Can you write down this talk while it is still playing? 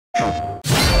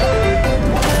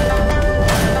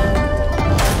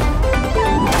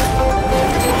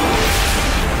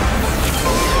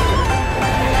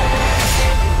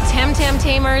Temtem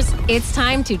Tamers, it's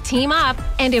time to team up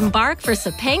and embark for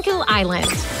Cipanku Island.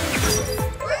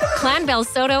 Clan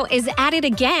Belsoto is at it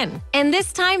again, and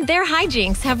this time their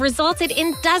hijinks have resulted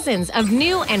in dozens of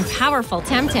new and powerful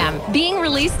Temtem being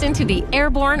released into the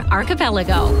airborne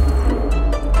archipelago.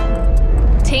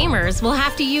 Tamers will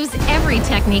have to use every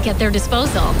technique at their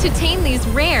disposal to tame these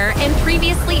rare and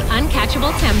previously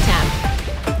uncatchable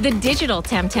Temtem. The Digital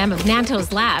Temtem of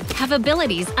Nanto's lab have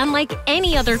abilities unlike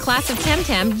any other class of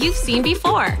Temtem you've seen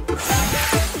before.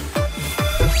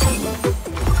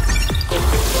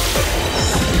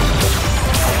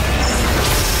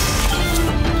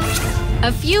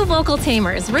 A few local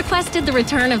tamers requested the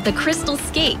return of the crystal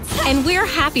skates, and we're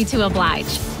happy to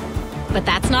oblige. But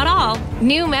that's not all.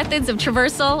 New methods of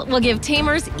traversal will give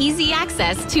tamers easy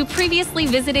access to previously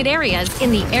visited areas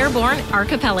in the airborne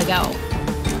archipelago.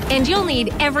 And you'll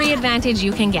need every advantage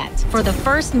you can get, for the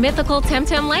first Mythical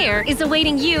Temtem layer is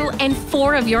awaiting you and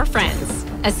 4 of your friends.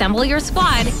 Assemble your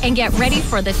squad and get ready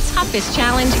for the toughest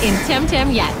challenge in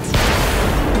Temtem yet.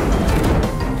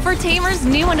 For tamers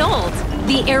new and old,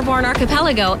 the airborne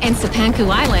archipelago and Cipanku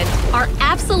Island are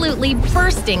absolutely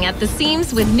bursting at the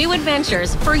seams with new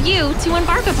adventures for you to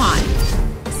embark upon.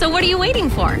 So what are you waiting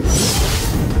for?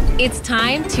 It's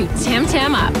time to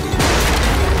Temtem up.